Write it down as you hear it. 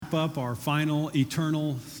wrap up our final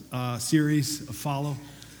eternal series of Follow.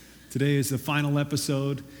 Today is the final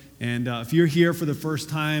episode, and if you're here for the first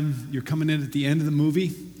time, you're coming in at the end of the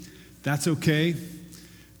movie, that's okay.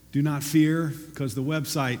 Do not fear, because the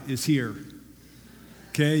website is here.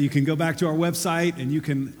 Okay, you can go back to our website, and you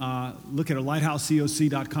can look at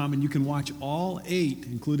lighthousecoc.com, and you can watch all 8,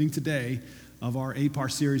 including today, of our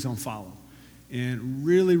 8-part series on Follow. And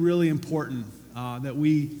really, really important that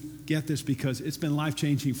we get this, because it's been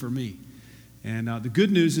life-changing for me. And the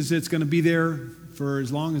good news is it's going to be there for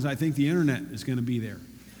as long as I think the internet is going to be there.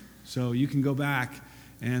 So you can go back.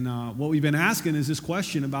 And what we've been asking is this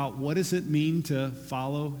question about what does it mean to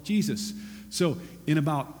follow Jesus? So in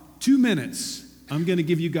about 2 minutes, I'm going to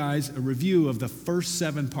give you guys a review of the first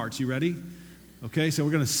 7 parts. You ready? Okay, so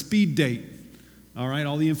we're going to speed date, all right,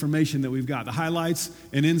 all the information that we've got, the highlights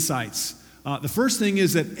and insights. The first thing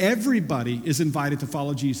is that everybody is invited to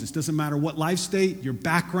follow Jesus. Doesn't matter what life state, your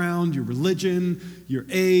background, your religion, your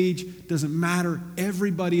age, doesn't matter.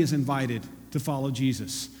 Everybody is invited to follow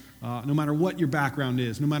Jesus, no matter what your background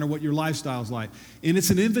is, no matter what your lifestyle is like. And it's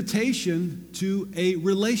an invitation to a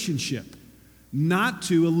relationship, not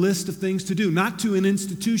to a list of things to do, not to an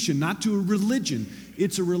institution, not to a religion.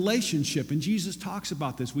 It's a relationship, and Jesus talks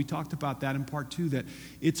about this. We talked about that in part 2, that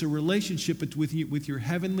it's a relationship with your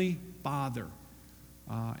heavenly Father.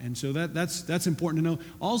 And so that's important to know.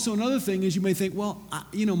 Also, another thing is you may think, well,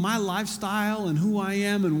 my lifestyle and who I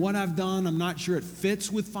am and what I've done, I'm not sure it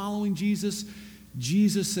fits with following Jesus.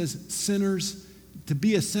 Jesus says to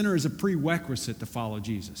be a sinner is a prerequisite to follow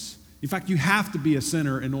Jesus. In fact, you have to be a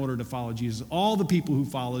sinner in order to follow Jesus. All the people who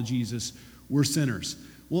follow Jesus were sinners.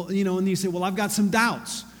 Well, and you say, well, I've got some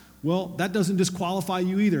doubts. Well, that doesn't disqualify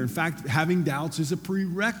you either. In fact, having doubts is a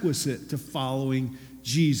prerequisite to following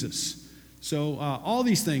Jesus. So all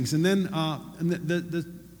these things. And then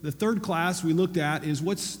the third class we looked at is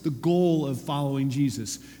what's the goal of following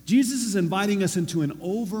Jesus? Jesus is inviting us into an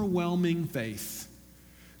overwhelming faith,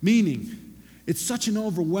 meaning it's such an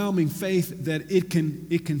overwhelming faith that it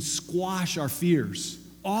can squash our fears.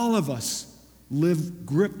 All of us live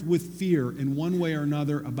gripped with fear in one way or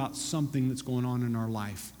another about something that's going on in our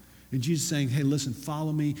life. And Jesus is saying, hey, listen,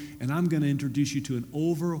 follow me, and I'm going to introduce you to an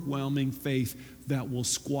overwhelming faith that will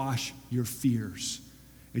squash your fears.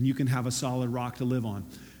 And you can have a solid rock to live on.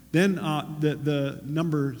 Then the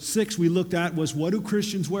number 6 we looked at was, what do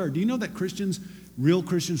Christians wear? Do you know that Christians, real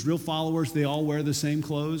followers, they all wear the same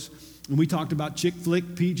clothes? And we talked about Chick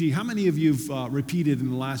Flick PG. How many of you have repeated in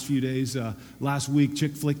the last few days, last week,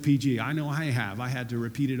 Chick Flick PG? I know I have. I had to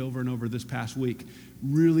repeat it over and over this past week.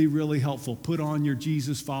 Really, really helpful. Put on your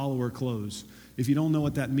Jesus follower clothes. If you don't know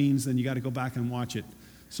what that means, then you got to go back and watch it.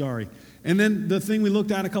 Sorry. And then the thing we looked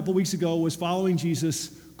at a couple weeks ago was following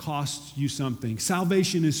Jesus costs you something.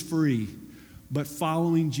 Salvation is free, but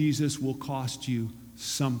following Jesus will cost you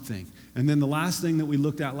something. And then the last thing that we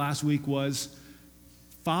looked at last week was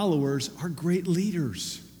followers are great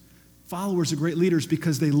leaders. Followers are great leaders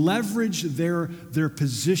because they leverage their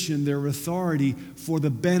position, their authority for the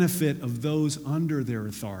benefit of those under their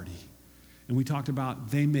authority. And we talked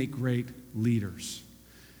about they make great leaders.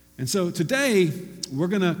 And so today, we're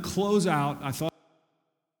going to close out, I thought,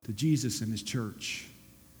 to Jesus and his church.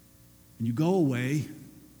 And you go away,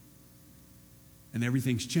 and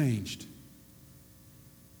everything's changed.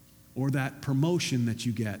 Or that promotion that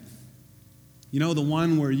you get. The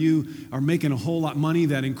one where you are making a whole lot of money,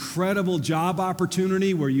 that incredible job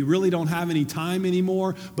opportunity where you really don't have any time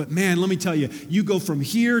anymore. But man, let me tell you, you go from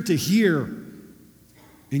here to here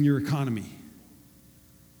in your economy.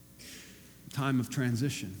 Time of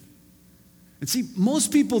transition. And see,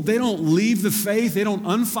 most people, they don't leave the faith, they don't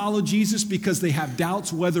unfollow Jesus because they have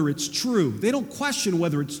doubts whether it's true. They don't question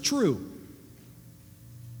whether it's true.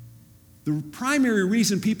 The primary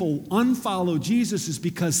reason people unfollow Jesus is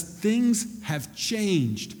because things have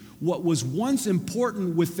changed. What was once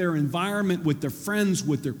important with their environment, with their friends,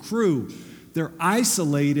 with their crew, they're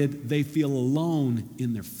isolated, they feel alone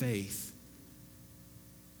in their faith.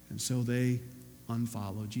 And so they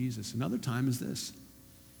unfollow Jesus. Another time is this,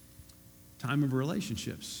 time of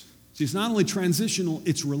relationships. See, it's not only transitional,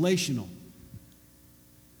 it's relational.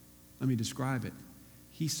 Let me describe it.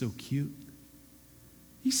 He's so cute.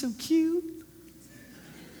 He's so cute.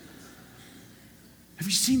 Have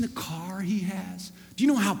you seen the car he has? Do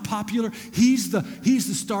you know how popular? He's the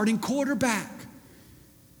starting quarterback.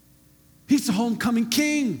 He's the homecoming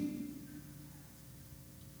king.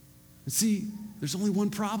 And see, there's only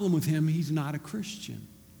one problem with him. He's not a Christian.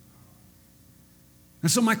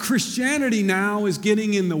 And so my Christianity now is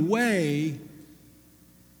getting in the way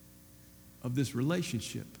of this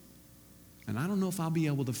relationship. And I don't know if I'll be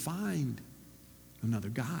able to find another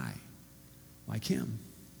guy like him.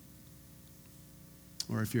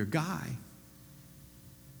 Or if you're a guy,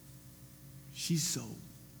 she's so.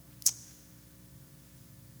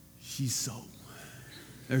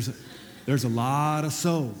 There's a lot of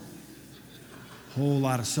so. Whole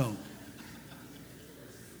lot of so.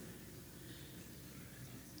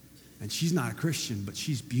 And she's not a Christian, but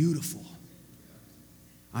she's beautiful.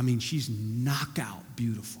 I mean, she's knockout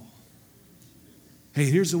beautiful. Hey,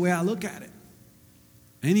 here's the way I look at it.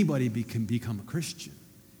 Anybody can become a Christian,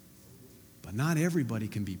 but not everybody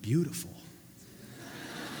can be beautiful.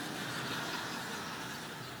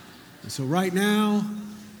 And so right now,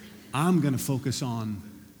 I'm going to focus on,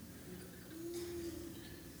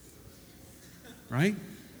 right?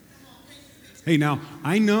 Hey, now,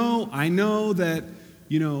 I know that,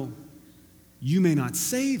 you may not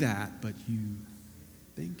say that, but you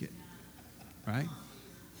think it, right?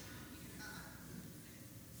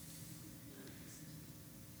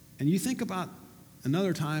 And you think about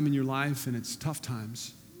another time in your life, and it's tough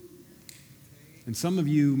times. And some of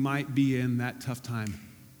you might be in that tough time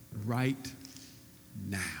right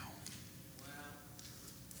now.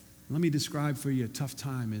 Let me describe for you a tough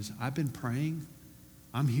time is I've been praying.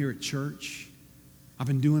 I'm here at church. I've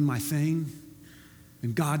been doing my thing.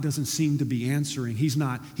 And God doesn't seem to be answering. He's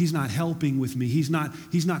not helping with me. He's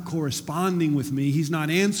not corresponding with me. He's not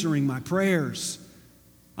answering my prayers.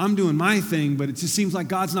 I'm doing my thing, but it just seems like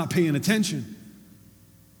God's not paying attention.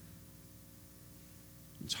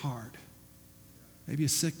 It's hard. Maybe a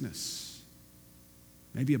sickness.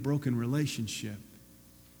 Maybe a broken relationship.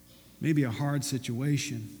 Maybe a hard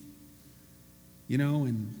situation.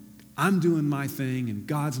 And I'm doing my thing, and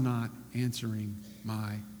God's not answering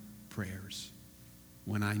my prayers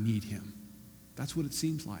when I need him. That's what it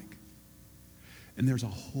seems like. And there's a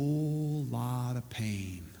whole lot of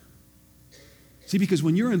pain. See, because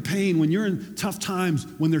when you're in pain, when you're in tough times,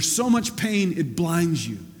 when there's so much pain, it blinds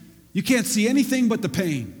you. You can't see anything but the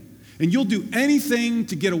pain. And you'll do anything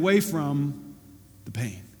to get away from the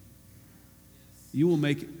pain. You will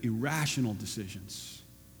make irrational decisions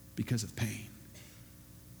because of pain.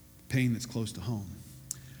 Pain that's close to home.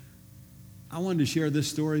 I wanted to share this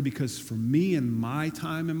story because for me and my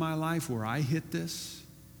time in my life where I hit this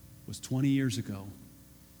was 20 years ago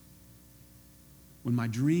when my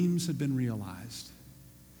dreams had been realized.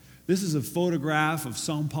 This is a photograph of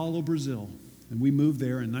São Paulo, Brazil, and we moved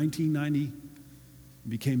there in 1990 and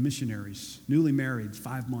became missionaries, newly married,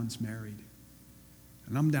 5 months married.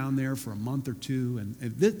 And I'm down there for a month or two, and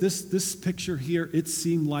this picture here, it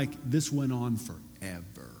seemed like this went on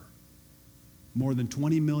forever. More than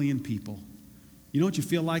 20 million people. You know what you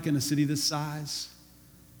feel like in a city this size?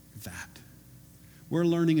 That. We're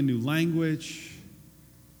learning a new language.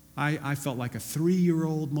 I felt like a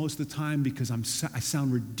 3-year-old most of the time because I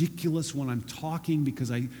sound ridiculous when I'm talking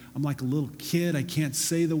because I'm like a little kid. I can't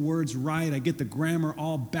say the words right. I get the grammar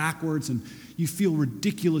all backwards, and you feel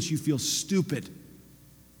ridiculous. You feel stupid.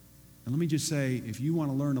 And let me just say, if you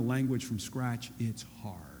want to learn a language from scratch, it's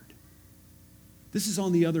hard. This is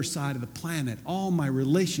on the other side of the planet. All my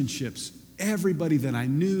relationships, everybody that I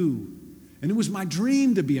knew. And it was my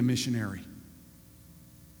dream to be a missionary.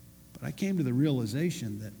 But I came to the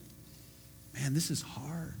realization that, man, this is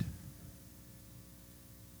hard.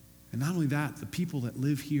 And not only that, the people that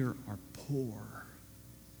live here are poor.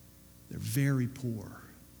 They're very poor.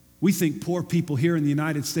 We think poor people here in the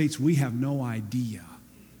United States, we have no idea.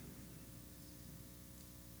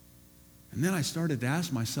 And then I started to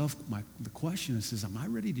ask myself the question is, am I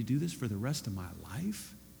ready to do this for the rest of my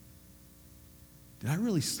life? Did I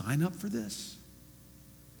really sign up for this?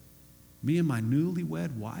 Me and my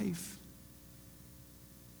newlywed wife?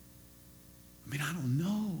 I mean, I don't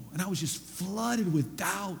know. And I was just flooded with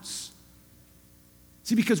doubts.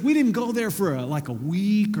 See, because we didn't go there for a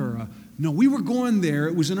week no, we were going there.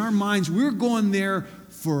 It was in our minds. We were going there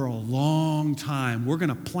for a long time. We're going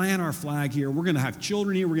to plant our flag here. We're going to have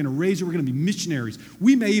children here. We're going to raise it. We're going to be missionaries.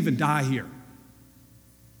 We may even die here.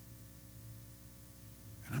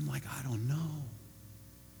 And I'm like, I don't know.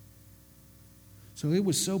 So it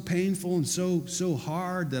was so painful and so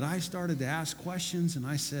hard that I started to ask questions, and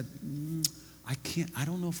I said, I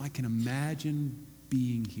don't know if I can imagine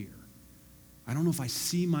being here. I don't know if I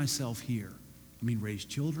see myself here. I mean, raise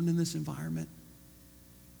children in this environment.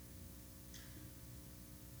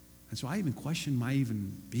 And so I even questioned my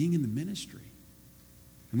even being in the ministry.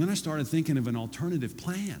 And then I started thinking of an alternative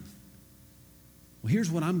plan. Well, here's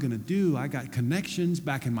what I'm going to do. I got connections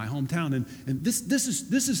back in my hometown, and this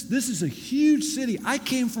is a huge city. I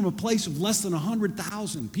came from a place of less than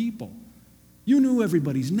 100,000 people. You knew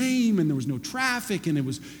everybody's name, and there was no traffic, and it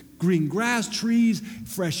was green grass, trees,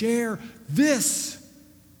 fresh air. This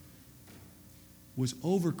was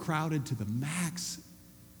overcrowded to the max,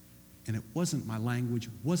 and it wasn't my language,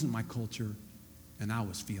 it wasn't my culture, and I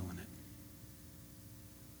was feeling it.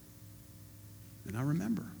 And I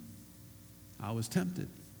remember I was tempted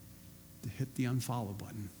to hit the unfollow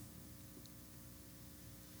button.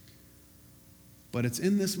 But it's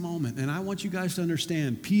in this moment, and I want you guys to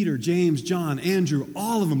understand, Peter, James, John, Andrew,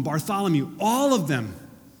 all of them, Bartholomew, all of them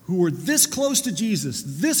who were this close to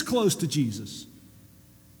Jesus,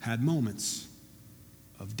 had moments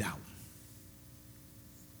of doubt.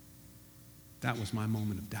 That was my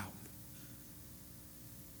moment of doubt.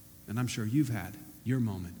 And I'm sure you've had your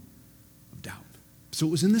moment of doubt. So it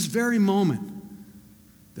was in this very moment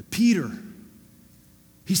that Peter,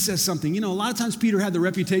 he says something. You know, a lot of times Peter had the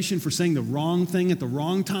reputation for saying the wrong thing at the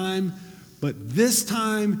wrong time, but this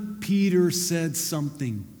time Peter said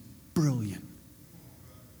something brilliant.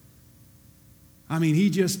 I mean, he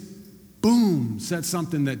just, boom, said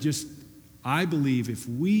something that just, I believe if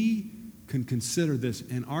we can consider this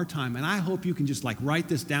in our time, and I hope you can just like write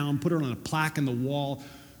this down, put it on a plaque in the wall,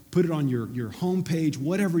 put it on your homepage,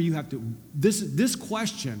 whatever you have to. This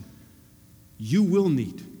question you will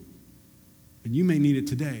need, and you may need it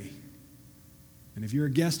today. And if you're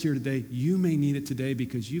a guest here today, you may need it today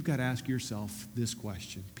because you've got to ask yourself this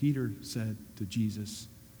question. Peter said to Jesus,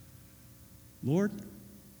 Lord,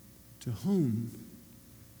 to whom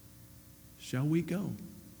shall we go?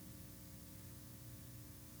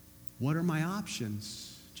 What are my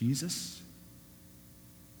options, Jesus?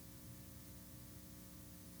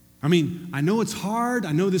 I mean, I know it's hard.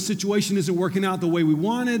 I know this situation isn't working out the way we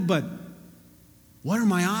wanted, but what are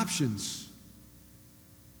my options?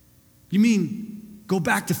 You mean go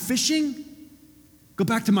back to fishing? Go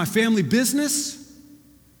back to my family business?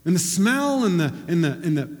 And the smell and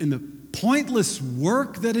the pointless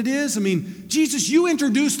work that it is? I mean, Jesus, you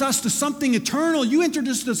introduced us to something eternal. You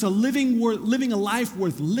introduced us to living a life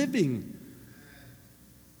worth living.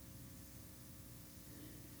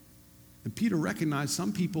 And Peter recognized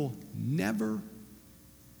some people never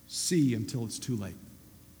see until it's too late.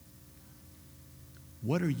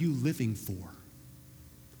 What are you living for?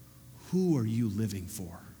 Who are you living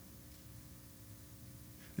for?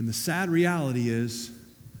 And the sad reality is,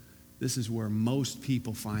 this is where most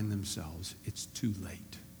people find themselves. It's too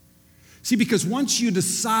late. See, because once you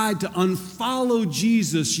decide to unfollow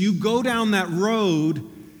Jesus, you go down that road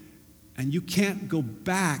and you can't go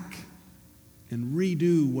back and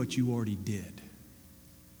redo what you already did.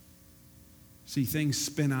 See, things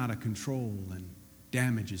spin out of control and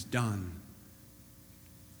damage is done.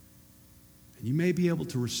 And you may be able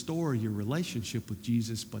to restore your relationship with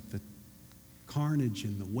Jesus, but the carnage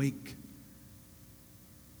and the wake,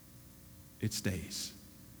 it stays.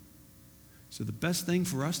 So the best thing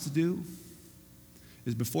for us to do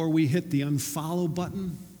is before we hit the unfollow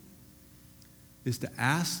button is to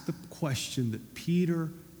ask the question that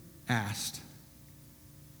Peter asked.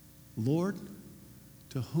 Lord,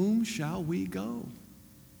 to whom shall we go?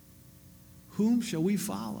 Whom shall we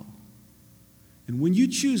follow? And when you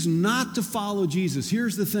choose not to follow Jesus,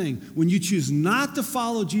 here's the thing. When you choose not to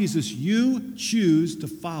follow Jesus, you choose to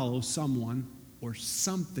follow someone or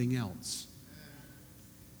something else.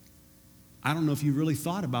 I don't know if you really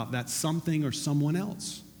thought about that something or someone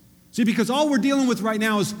else. See, because all we're dealing with right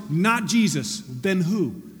now is not Jesus, then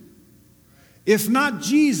who? If not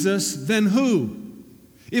Jesus, then who?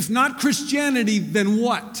 If not Christianity, then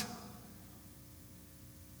what?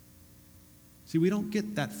 See, we don't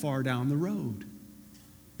get that far down the road.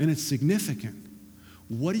 And it's significant.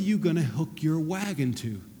 What are you going to hook your wagon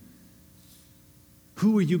to?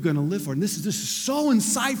 Who are you going to live for? And this is so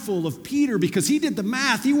insightful of Peter because he did the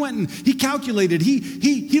math. He went and he calculated.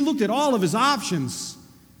 He looked at all of his options.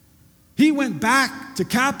 He went back to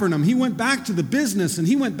Capernaum. He went back to the business and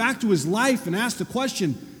he went back to his life and asked the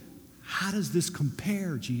question, how does this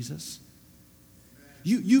compare, Jesus?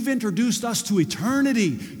 You've introduced us to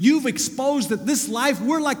eternity. You've exposed that this life,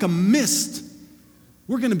 we're like a mist.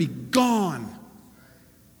 We're going to be gone.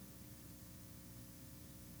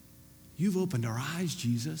 You've opened our eyes,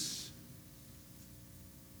 Jesus.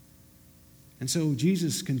 And so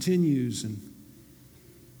Jesus continues, and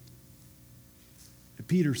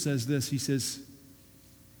Peter says this. He says,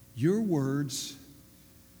 your words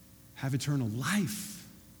have eternal life.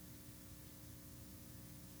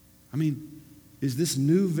 I mean, is this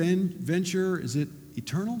new venture, is it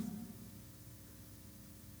eternal?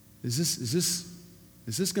 Is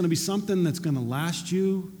this going to be something that's going to last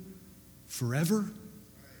you forever?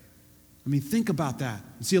 I mean, think about that.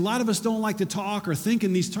 See, a lot of us don't like to talk or think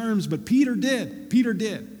in these terms, but Peter did. Peter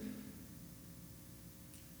did.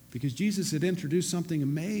 Because Jesus had introduced something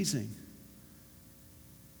amazing.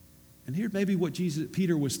 And here maybe what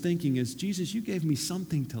Peter was thinking is, Jesus, you gave me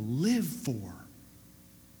something to live for.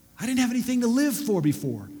 I didn't have anything to live for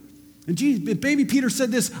before. And baby Peter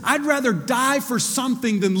said this, I'd rather die for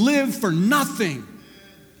something than live for nothing.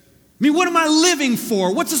 I mean, what am I living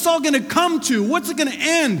for? What's this all going to come to? What's it going to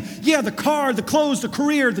end? Yeah, the car, the clothes, the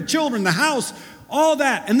career, the children, the house, all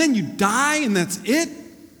that. And then you die and that's it?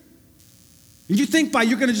 And you think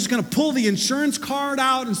you're just going to pull the insurance card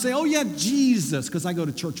out and say, oh yeah, Jesus, because I go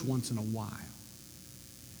to church once in a while.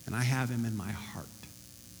 And I have him in my heart.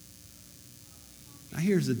 Now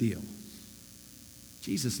here's the deal.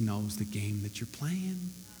 Jesus knows the game that you're playing.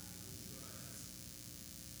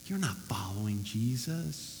 You're not following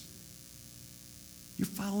Jesus. You're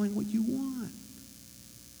following what you want.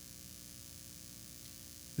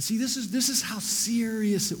 But see, this is how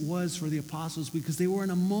serious it was for the apostles, because they were in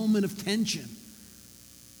a moment of tension.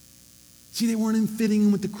 See, they weren't fitting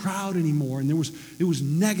in with the crowd anymore, and it was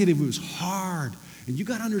negative, it was hard. And you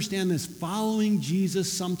got to understand this, following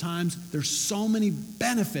Jesus sometimes, there's so many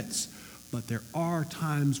benefits, but there are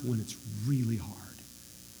times when it's really hard.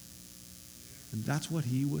 And that's what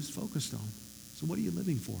he was focused on. So what are you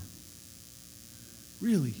living for?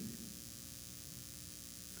 Really?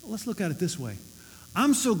 Let's look at it this way.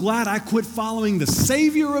 I'm so glad I quit following the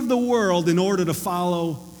Savior of the world in order to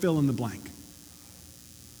follow fill in the blank.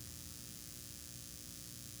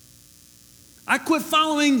 I quit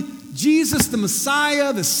following Jesus, the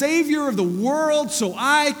Messiah, the Savior of the world, so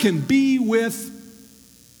I can be with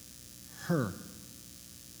her.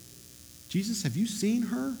 Jesus, have you seen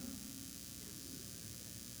her?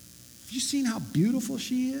 Have you seen how beautiful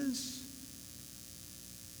she is?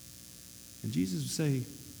 And Jesus would say,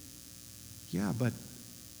 yeah, but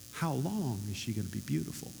how long is she going to be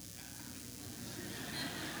beautiful?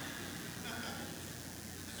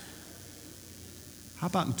 How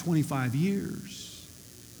about in 25 years?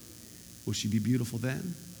 Will she be beautiful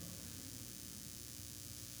then?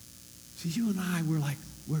 See, you and I,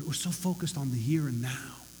 we're so focused on the here and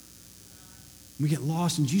now. We get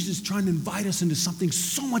lost, and Jesus is trying to invite us into something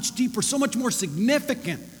so much deeper, so much more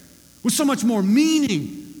significant, with so much more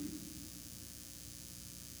meaning.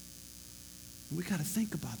 We got to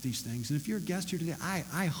think about these things. And if you're a guest here today,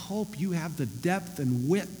 I hope you have the depth and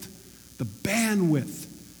width, the bandwidth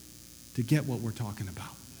to get what we're talking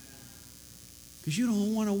about. Because you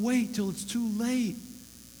don't want to wait till it's too late.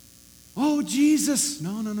 Oh, Jesus.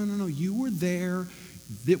 No. You were there.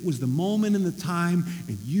 It was the moment and the time,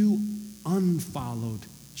 and you unfollowed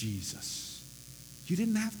Jesus. You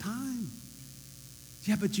didn't have time.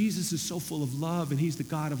 Yeah, but Jesus is so full of love, and he's the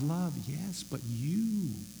God of love. Yes, but you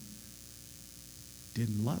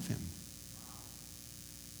didn't love him.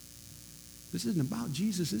 This isn't about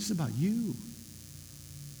Jesus. This is about you.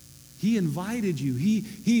 He invited you. He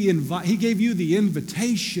gave you the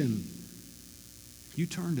invitation. You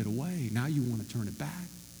turned it away. Now you want to turn it back.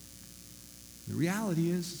 The reality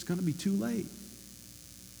is it's going to be too late.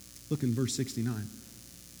 Look in verse 69.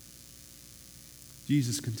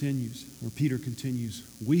 Jesus continues, or Peter continues,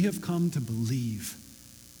 we have come to believe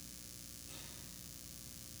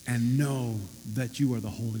and know that you are the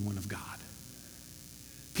Holy One of God.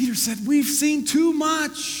 Peter said, we've seen too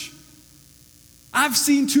much. I've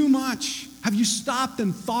seen too much. Have you stopped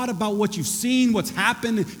and thought about what you've seen, what's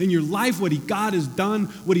happened in your life, what God has done,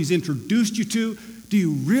 what he's introduced you to? Do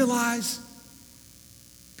you realize?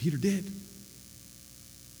 Peter did.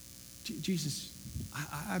 Jesus,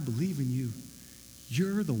 I believe in you.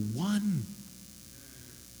 You're the one.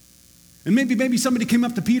 And maybe somebody came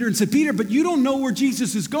up to Peter and said, Peter, but you don't know where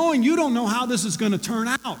Jesus is going. You don't know how this is going to turn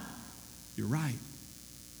out. You're right.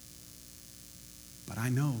 But I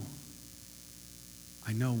know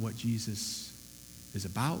what Jesus is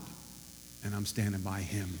about, and I'm standing by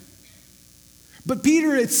him. But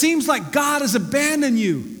Peter, it seems like God has abandoned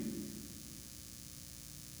you.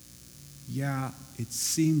 Yeah, it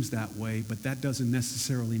seems that way, but that doesn't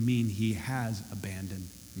necessarily mean he has abandoned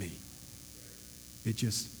me. It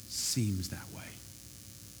just seems that way.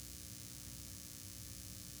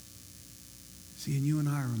 See, and you and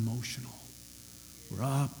I are emotional. We're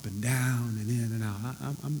up and down and in and out.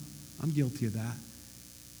 I'm guilty of that.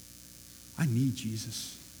 I need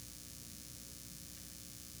Jesus.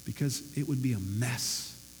 Because it would be a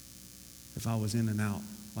mess if I was in and out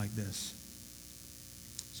like this.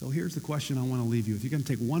 So here's the question I want to leave you with. You're going to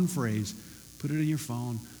take one phrase, put it in your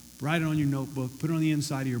phone, write it on your notebook, put it on the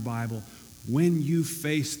inside of your Bible. When you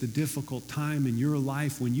face the difficult time in your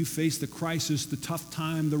life, when you face the crisis, the tough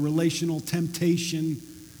time, the relational temptation,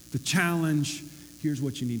 the challenge, here's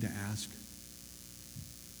what you need to ask.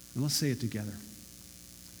 And let's say it together.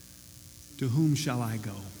 To whom shall I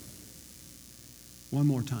go? One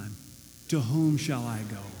more time. To whom shall I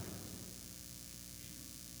go?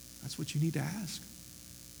 That's what you need to ask.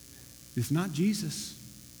 If not Jesus,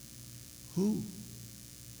 who?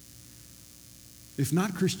 If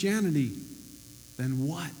not Christianity, then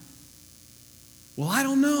what? Well, I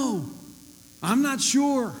don't know. I'm not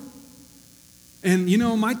sure. And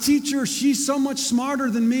my teacher, she's so much smarter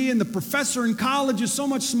than me, and the professor in college is so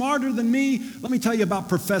much smarter than me. Let me tell you about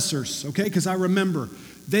professors, okay? Because I remember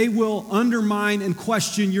they will undermine and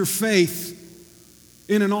question your faith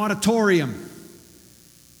in an auditorium.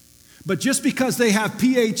 But just because they have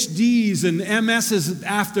PhDs and MSs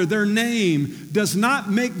after their name does not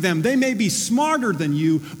make them. They may be smarter than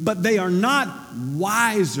you, but they are not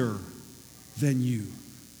wiser than you.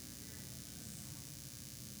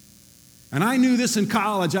 And I knew this in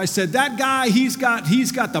college. I said, that guy, he's got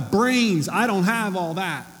the brains. I don't have all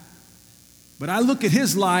that. But I look at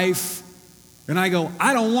his life and I go,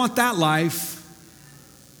 I don't want that life.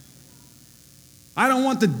 I don't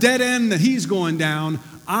want the dead end that he's going down.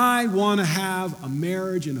 I want to have a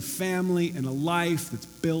marriage and a family and a life that's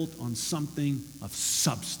built on something of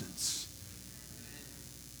substance,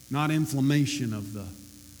 not inflammation of the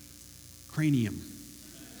cranium.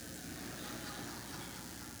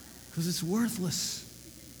 Because it's worthless.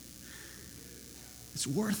 It's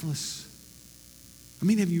worthless. I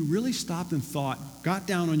mean, have you really stopped and thought, got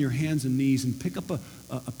down on your hands and knees and pick up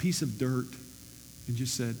a piece of dirt and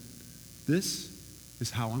just said, this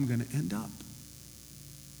is how I'm going to end up?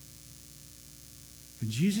 And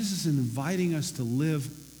Jesus is inviting us to live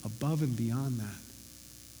above and beyond that.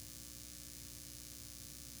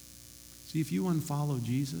 See, if you unfollow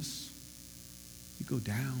Jesus, you go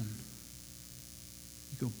down.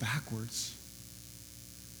 You go backwards.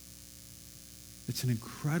 It's an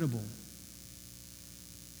incredible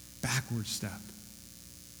backward step.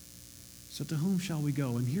 So to whom shall we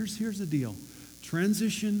go? And here's the deal.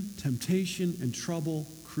 Transition, temptation, and trouble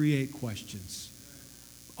create questions.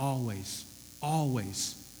 Always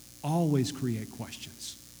create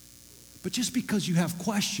questions. But just because you have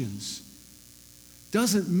questions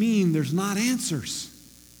doesn't mean there's not answers.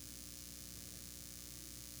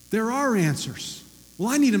 There are answers. Well,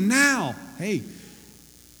 I need them now. Hey,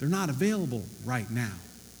 they're not available right now.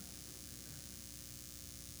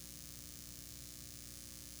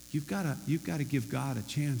 You've got to give God a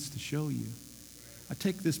chance to show you. I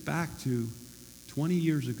take this back to 20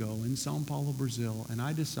 years ago in São Paulo, Brazil, and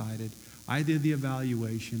I decided, I did the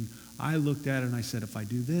evaluation. I looked at it and I said, if I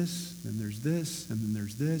do this, then there's this, and then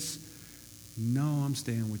there's this. No, I'm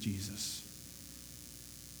staying with Jesus.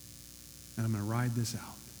 And I'm going to ride this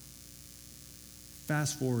out.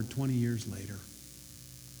 Fast forward 20 years later.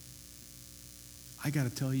 I got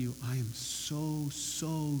to tell you, I am so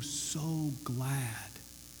glad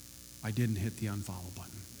I didn't hit the unfollow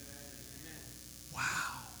button.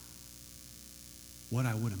 Wow. What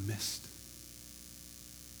I would have missed.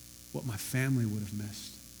 What my family would have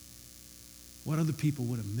missed. What other people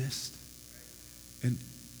would have missed. And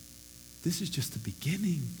this is just the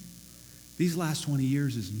beginning. These last 20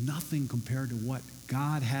 years is nothing compared to what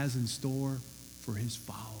God has in store for his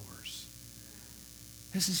followers.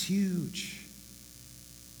 This is huge.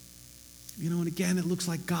 And again, it looks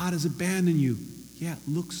like God has abandoned you. Yeah, it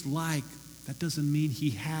looks like. That doesn't mean he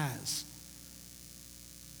has.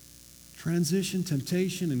 Transition,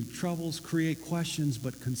 temptation, and troubles create questions,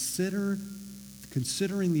 but considering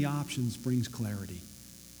the options brings clarity.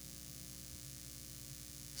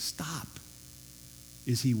 Stop.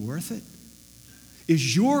 Is he worth it?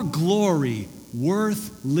 Is your glory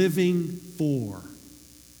worth living for?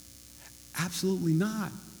 Absolutely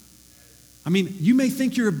not. I mean, you may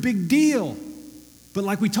think you're a big deal, but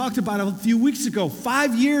like we talked about a few weeks ago,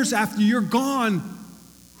 5 years after you're gone,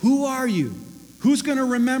 who are you? Who's going to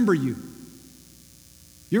remember you?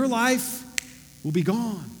 Your life will be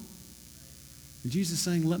gone. And Jesus is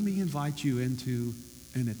saying, let me invite you into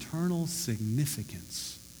an eternal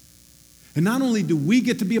significance. And not only do we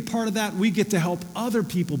get to be a part of that, we get to help other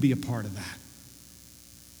people be a part of that.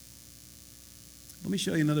 Let me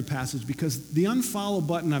show you another passage, because the unfollow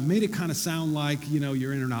button, I've made it kind of sound like,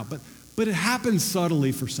 you're in or out, but it happens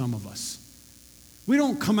subtly for some of us. We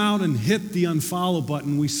don't come out and hit the unfollow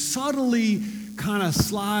button. We subtly kind of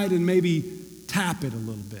slide and maybe tap it a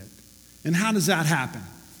little bit. And how does that happen?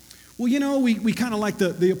 Well, we kind of like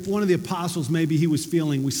one of the apostles, maybe he was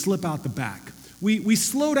feeling, we slip out the back. We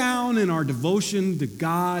slow down in our devotion to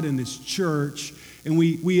God and his church, and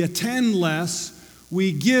we attend less,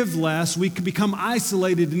 we give less, we can become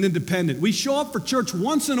isolated and independent. We show up for church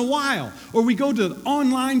once in a while, or we go to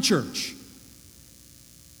online church.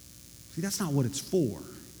 See, that's not what it's for.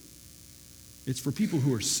 It's for people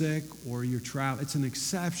who are sick or you're traveling. It's an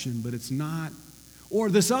exception, but it's not. Or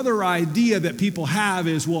this other idea that people have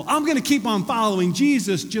is, well, I'm going to keep on following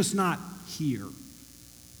Jesus, just not here.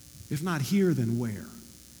 If not here, then where?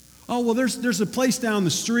 Oh, well, there's a place down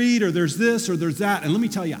the street, or there's this, or there's that. And let me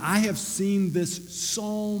tell you, I have seen this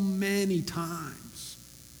so many times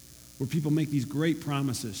where people make these great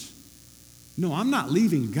promises. No, I'm not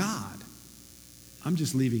leaving God. I'm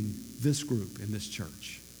just leaving this group in this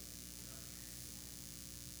church.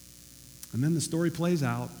 And then the story plays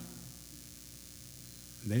out.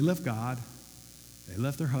 They left God. They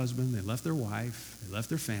left their husband. They left their wife. They left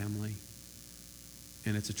their family.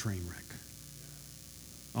 And it's a train wreck.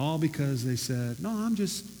 All because they said, no,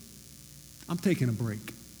 I'm taking a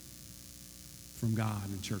break from God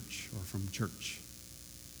and church, or from church.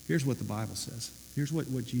 Here's what the Bible says. Here's what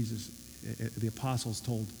Jesus, the apostles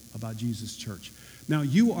told about Jesus' church. Now,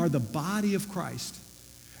 you are the body of Christ,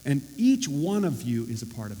 and each one of you is a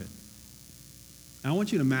part of it. Now, I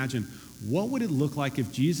want you to imagine, what would it look like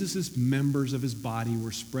if Jesus' members of his body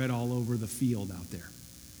were spread all over the field out there?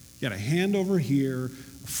 You got a hand over here,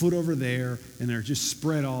 a foot over there, and they're just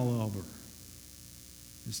spread all over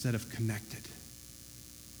instead of connected.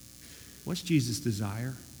 What's Jesus'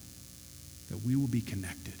 desire? That we will be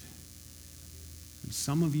connected. And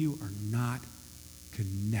some of you are not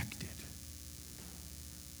connected.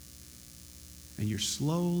 And you're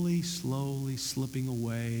slowly slipping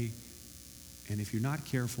away. And if you're not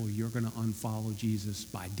careful, you're going to unfollow Jesus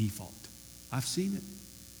by default. I've seen it.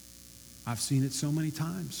 I've seen it so many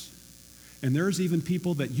times. And there's even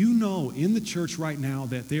people that you know in the church right now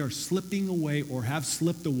that they are slipping away or have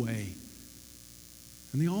slipped away.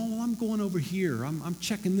 And they, oh, well, I'm going over here. I'm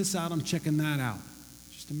checking this out. I'm checking that out.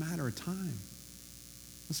 It's just a matter of time.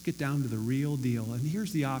 Let's get down to the real deal. And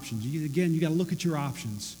here's the options. Again, you got to look at your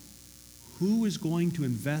options. Who is going to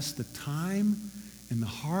invest the time and the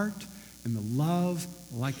heart and the love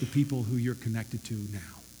like the people who you're connected to now?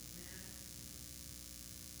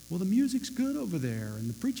 Well, the music's good over there, and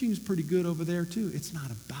the preaching is pretty good over there too. It's not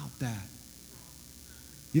about that.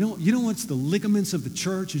 You know what's the ligaments of the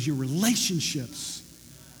church is your relationships.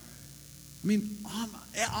 I mean,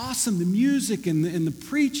 awesome, the music and the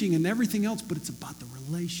preaching and everything else, but it's about the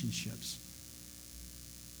relationships.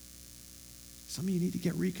 Some of you need to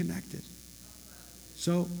get reconnected.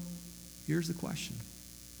 So, here's the question.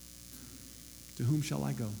 To whom shall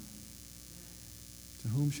I go? To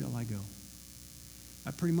whom shall I go?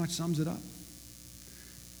 That pretty much sums it up.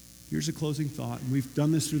 Here's a closing thought. And we've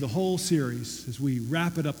done this through the whole series. As we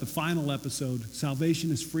wrap it up, the final episode, salvation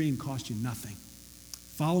is free and costs you nothing.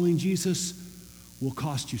 Following Jesus will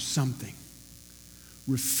cost you something.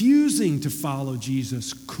 Refusing to follow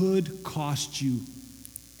Jesus could cost you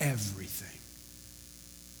everything.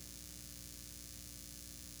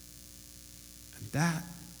 And that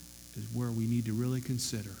is where we need to really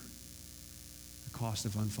consider the cost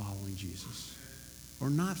of unfollowing Jesus or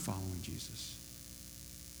not following Jesus.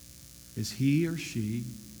 Is he or she,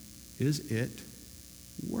 is it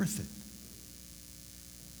worth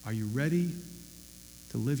it? Are you ready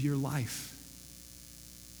to live your life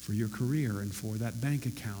for your career and for that bank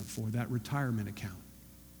account, for that retirement account?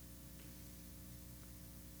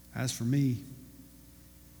 As for me,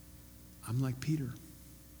 I'm like Peter.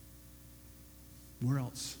 Where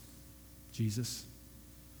else, Jesus?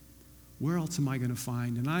 Where else am I going to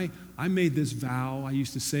find? And I made this vow. I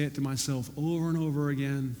used to say it to myself over and over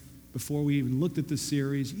again before we even looked at this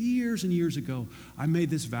series years and years ago. I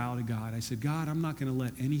made this vow to God. I said, God, I'm not going to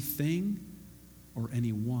let anything or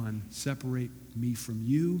anyone separate me from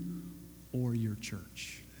you or your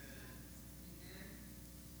church.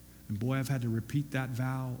 And boy, I've had to repeat that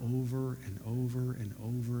vow over and over and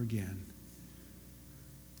over again.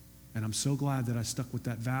 And I'm so glad that I stuck with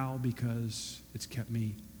that vow because it's kept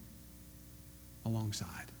me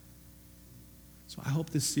alongside. So I hope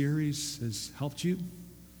this series has helped you,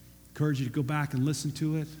 encourage you to go back and listen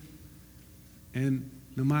to it. And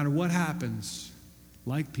no matter what happens,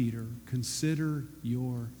 like Peter, consider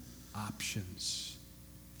your options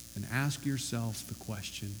and ask yourself the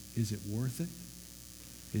question, is it worth it?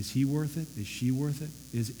 Is he worth it? Is she worth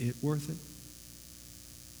it? Is it worth it?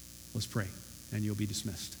 Let's pray, and you'll be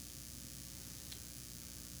dismissed.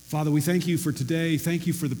 Father, we thank you for today. Thank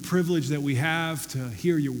you for the privilege that we have to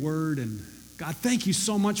hear your word. And God, thank you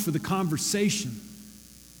so much for the conversation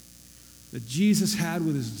that Jesus had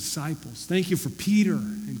with his disciples. Thank you for Peter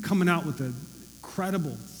and coming out with an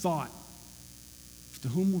incredible thought. To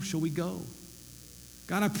whom shall we go?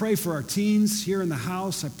 God, I pray for our teens here in the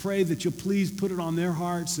house. I pray that you'll please put it on their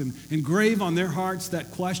hearts and engrave on their hearts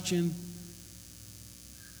that question.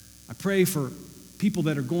 I pray for people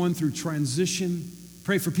that are going through transition.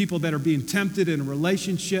 Pray for people that are being tempted in a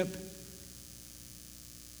relationship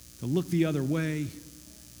to look the other way.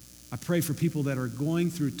 I pray for people that are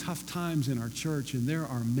going through tough times in our church, and there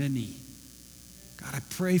are many. God, I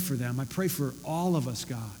pray for them. I pray for all of us,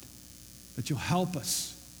 God, that you'll help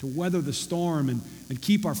us to weather the storm and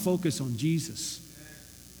keep our focus on Jesus.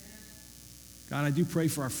 God, I do pray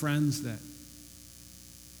for our friends that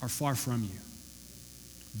are far from you.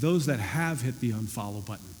 Those that have hit the unfollow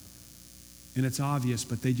button. And it's obvious,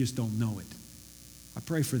 but they just don't know it. I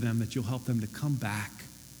pray for them that you'll help them to come back,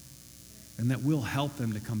 and that we'll help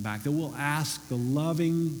them to come back, that we'll ask the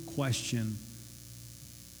loving question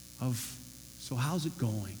of, so how's it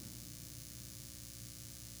going?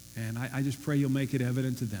 And I just pray you'll make it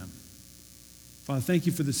evident to them. Father, thank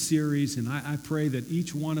you for the series, and I pray that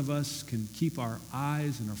each one of us can keep our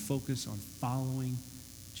eyes and our focus on following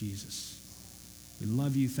Jesus. We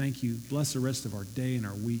love you. Thank you. Bless the rest of our day and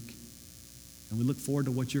our week. And we look forward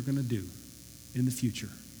to what you're going to do in the future.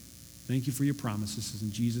 Thank you for your promises.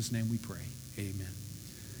 In Jesus' name we pray. Amen.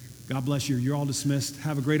 God bless you. You're all dismissed.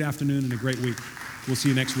 Have a great afternoon and a great week. We'll see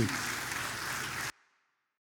you next week.